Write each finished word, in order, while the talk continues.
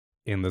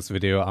In this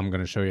video, I'm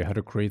going to show you how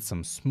to create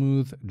some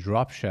smooth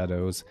drop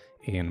shadows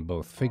in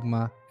both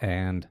Figma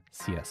and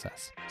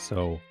CSS.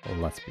 So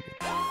let's begin.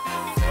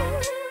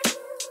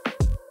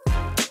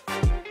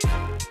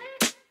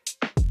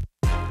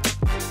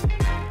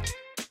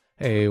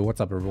 Hey,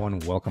 what's up everyone?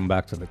 Welcome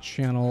back to the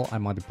channel.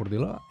 I'm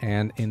Altho,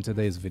 and in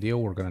today's video,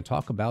 we're going to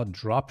talk about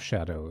drop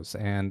shadows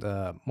and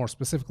more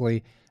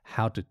specifically,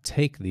 how to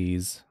take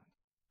these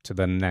to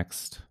the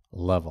next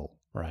level.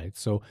 Right,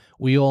 so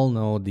we all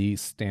know the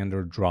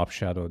standard drop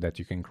shadow that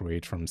you can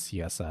create from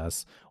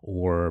CSS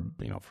or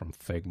from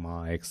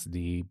Figma,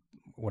 XD,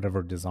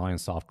 whatever design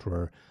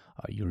software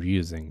you're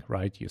using.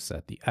 Right, you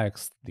set the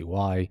X, the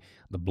Y,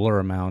 the blur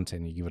amount,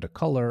 and you give it a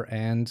color,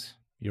 and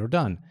you're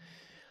done.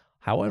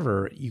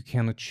 However, you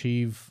can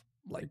achieve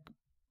like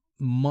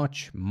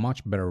much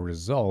better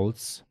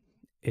results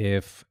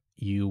if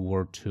you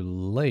were to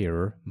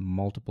layer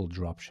multiple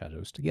drop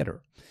shadows together.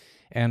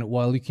 And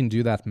while you can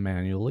do that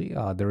manually,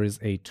 there is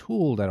a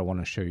tool that I want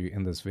to show you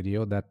in this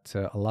video that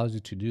allows you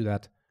to do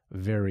that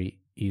very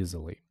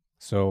easily.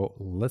 So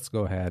let's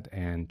go ahead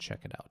and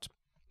check it out.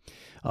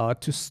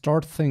 To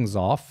start things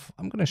off,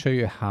 I'm going to show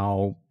you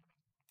how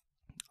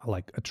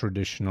like a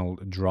traditional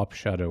drop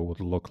shadow would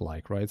look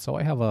like, right? So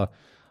I have a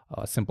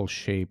simple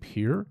shape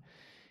here,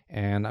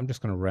 and I'm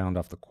just going to round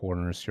off the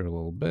corners here a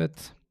little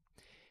bit,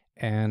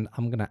 and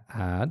I'm going to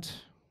add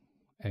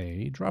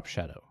a drop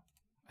shadow,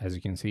 as you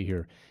can see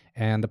here.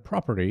 And the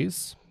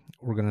properties,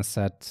 we're going to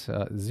set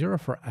 0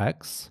 for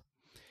X.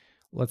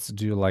 Let's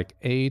do like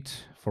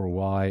 8 for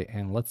Y,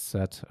 and let's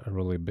set a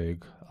really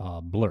big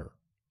blur.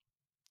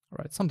 All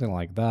right, something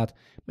like that.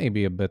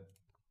 Maybe a bit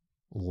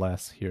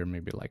less here,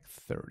 maybe like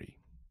 30,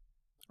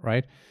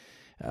 right?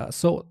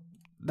 So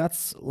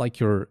that's like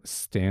your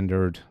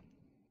standard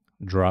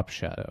drop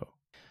shadow.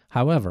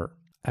 However,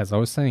 as I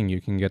was saying,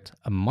 you can get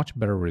a much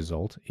better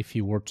result if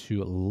you were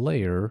to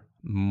layer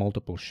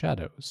multiple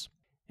shadows.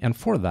 And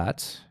for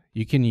that,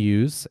 you can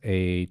use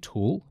a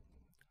tool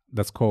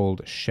that's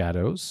called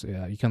Shadows.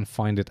 You can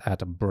find it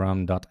at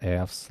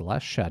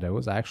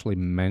brown.af/shadows. I actually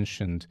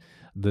mentioned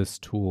this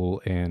tool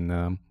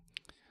in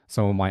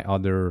some of my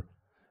other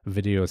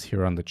videos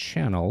here on the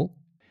channel.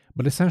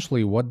 But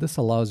essentially what this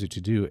allows you to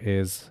do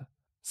is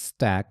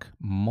stack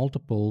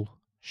multiple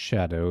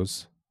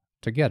shadows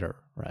together,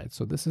 right?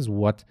 So this is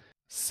what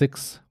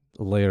 6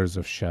 layers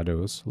of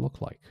shadows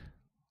look like.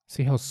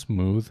 See how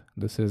smooth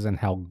this is and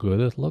how good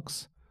it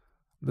looks?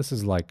 This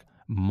is like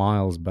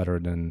miles better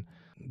than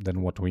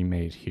what we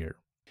made here.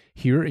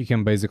 Here you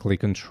can basically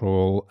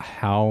control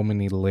how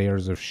many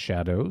layers of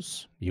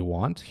shadows you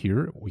want.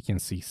 Here we can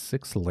see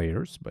 6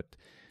 layers, but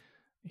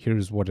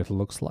here's what it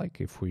looks like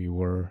if we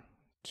were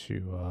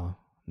to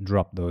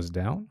drop those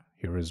down.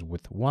 Here is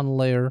with 1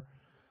 layer,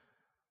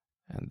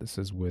 and this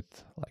is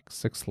with like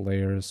 6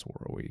 layers,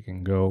 where we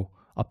can go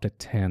up to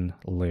 10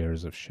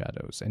 layers of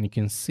shadows. And you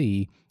can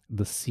see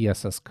the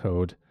CSS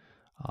code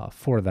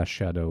for that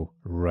shadow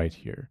right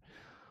here.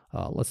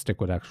 Let's stick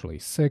with actually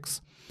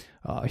 6.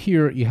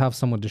 Here you have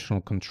some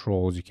additional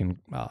controls. You can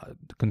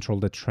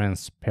control the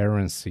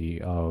transparency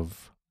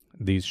of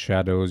these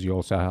shadows. You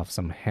also have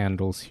some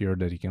handles here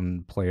that you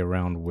can play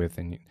around with,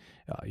 and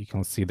you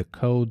can see the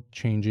code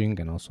changing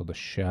and also the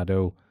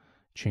shadow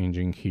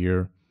changing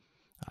here.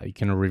 You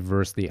can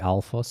reverse the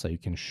alpha, so you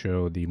can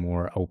show the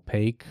more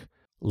opaque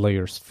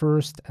layers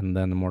first and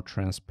then the more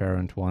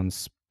transparent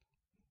ones.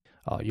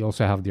 You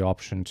also have the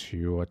option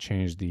to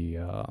change the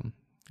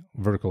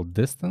vertical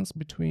distance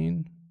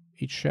between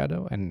each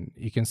shadow, and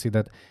you can see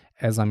that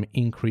as I'm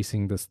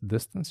increasing this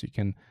distance, you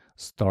can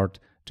start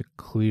to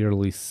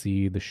clearly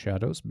see the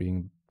shadows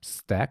being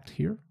stacked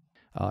here.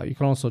 You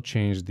can also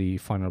change the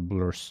final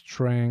blur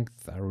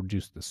strength,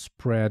 reduce the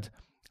spread.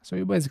 So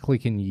you basically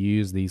can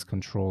use these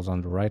controls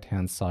on the right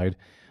hand side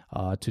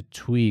to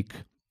tweak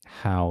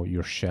how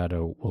your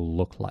shadow will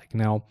look like.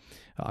 Now,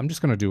 I'm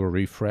just going to do a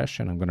refresh,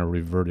 and I'm going to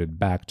revert it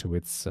back to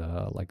its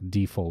like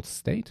default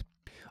state.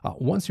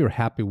 Once you're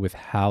happy with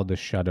how the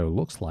shadow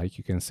looks like,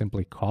 you can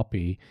simply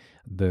copy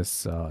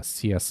this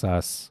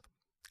CSS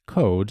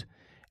code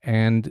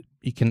and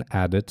you can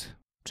add it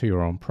to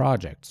your own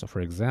project. So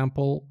for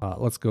example,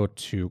 let's go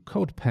to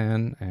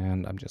CodePen,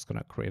 and I'm just going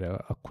to create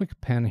a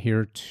quick pen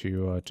here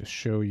to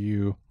show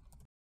you.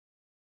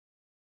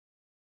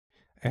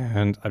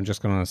 And I'm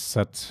just going to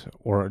set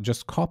or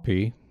just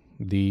copy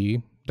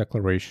the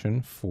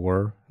declaration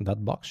for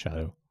that box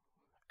shadow.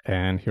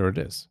 And here it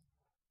is.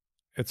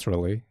 It's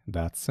really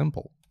that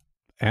simple.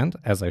 And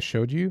as I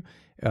showed you,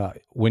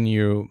 when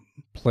you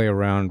play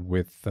around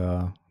with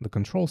the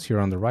controls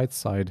here on the right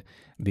side,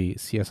 the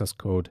CSS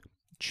code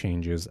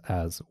changes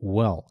as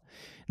well.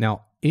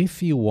 Now,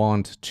 if you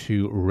want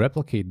to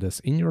replicate this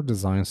in your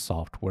design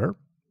software,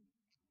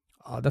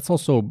 that's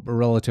also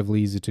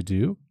relatively easy to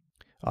do.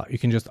 You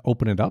can just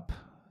open it up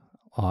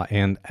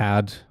and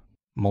add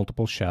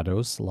multiple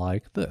shadows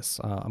like this.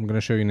 I'm going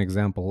to show you an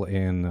example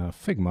in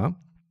Figma.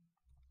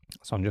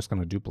 So I'm just going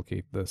to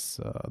duplicate this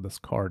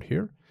card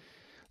here.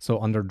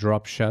 So under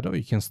drop shadow,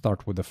 you can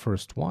start with the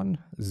first one,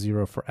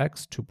 0 for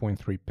X,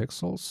 2.3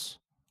 pixels.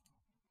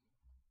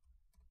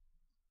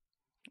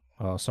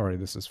 sorry,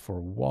 this is for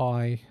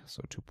Y,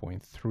 so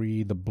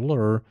 2.3. The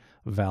blur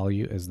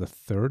value is the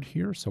third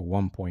here, so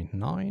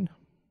 1.9.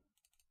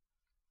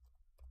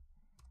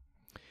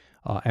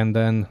 And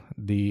then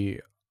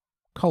the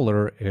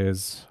color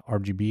is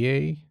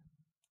RGBA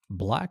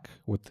black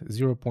with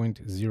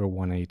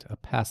 0.018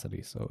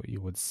 opacity. So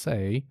you would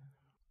say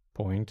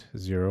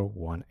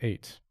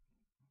 0.018.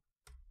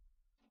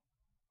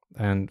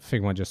 And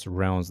Figma just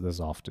rounds this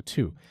off to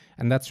 2.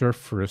 And that's your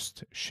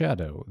first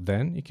shadow.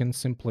 Then you can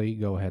simply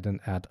go ahead and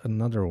add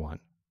another one,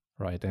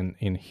 right? And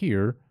in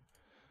here,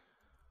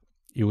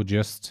 you would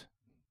just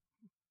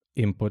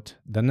input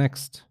the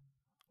next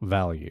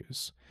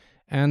values.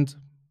 And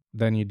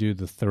then you do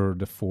the third,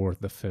 the fourth,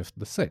 the fifth,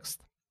 the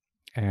sixth,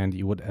 and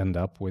you would end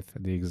up with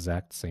the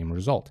exact same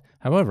result.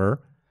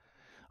 However,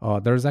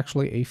 there's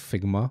actually a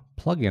Figma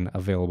plugin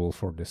available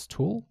for this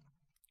tool,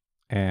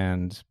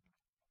 and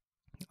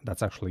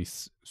that's actually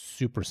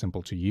super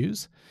simple to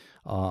use.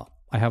 I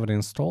have it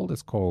installed.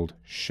 It's called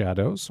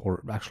Shadows,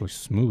 or actually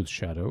Smooth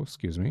Shadow,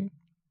 excuse me.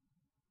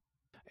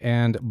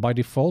 And by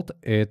default,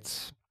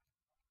 it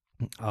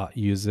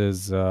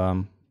uses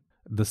the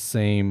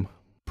same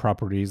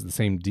properties, the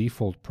same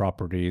default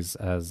properties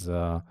as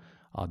the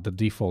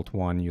default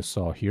one you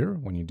saw here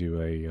when you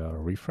do a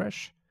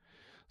refresh.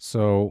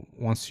 So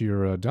once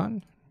you're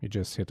done, you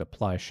just hit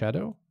Apply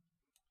Shadow,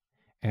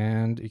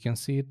 and you can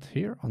see it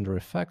here under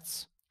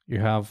Effects. You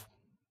have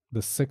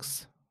the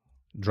 6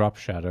 drop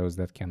shadows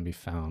that can be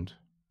found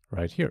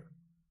right here.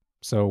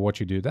 So what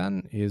you do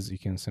then is you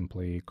can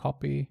simply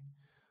copy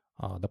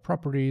the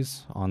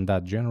properties on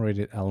that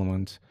generated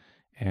element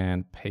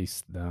and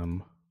paste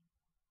them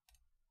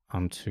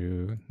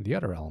onto the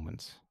other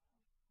element.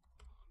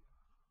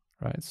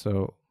 Right,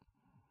 so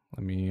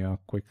let me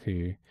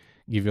quickly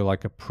give you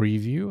like a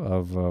preview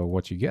of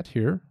what you get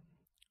here.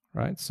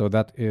 Right, so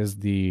that is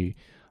the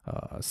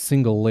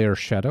single layer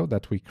shadow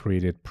that we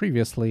created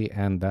previously,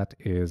 and that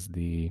is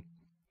the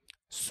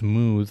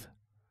smooth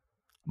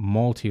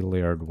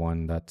multi-layered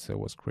one that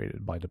was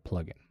created by the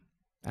plugin.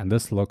 And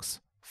this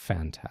looks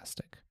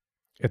fantastic.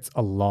 It's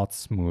a lot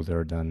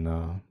smoother than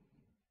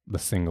the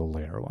single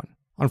layer one.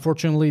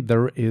 Unfortunately,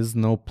 there is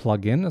no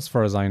plugin, as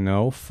far as I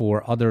know,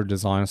 for other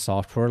design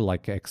software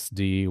like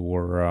XD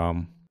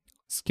or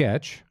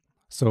Sketch.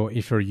 So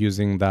if you're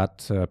using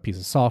that piece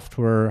of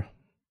software,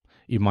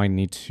 you might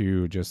need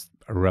to just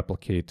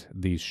replicate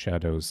these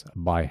shadows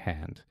by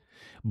hand.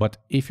 But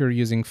if you're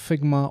using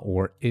Figma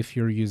or if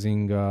you're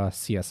using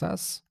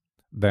CSS,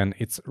 then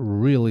it's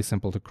really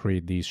simple to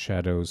create these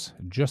shadows,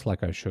 just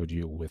like I showed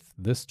you with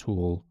this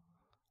tool.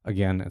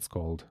 Again, it's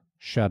called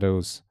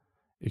Shadows.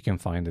 You can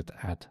find it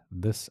at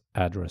this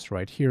address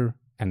right here,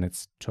 and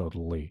it's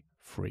totally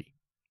free.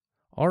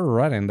 All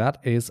right, and that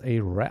is a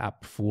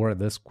wrap for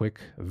this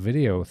quick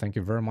video. Thank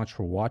you very much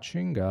for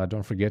watching.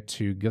 Don't forget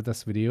to give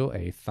this video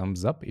a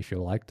thumbs up if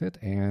you liked it,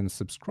 and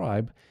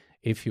subscribe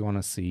if you want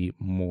to see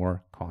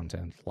more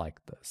content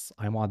like this.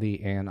 I'm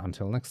Adi, and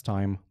until next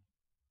time,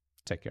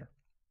 take care.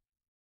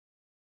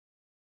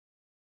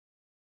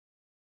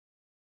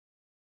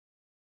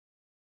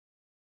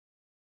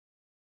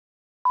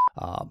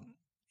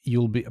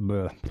 You'll be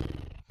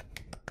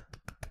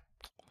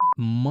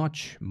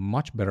much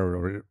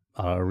better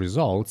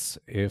results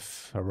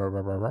if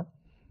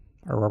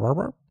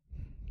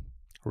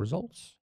results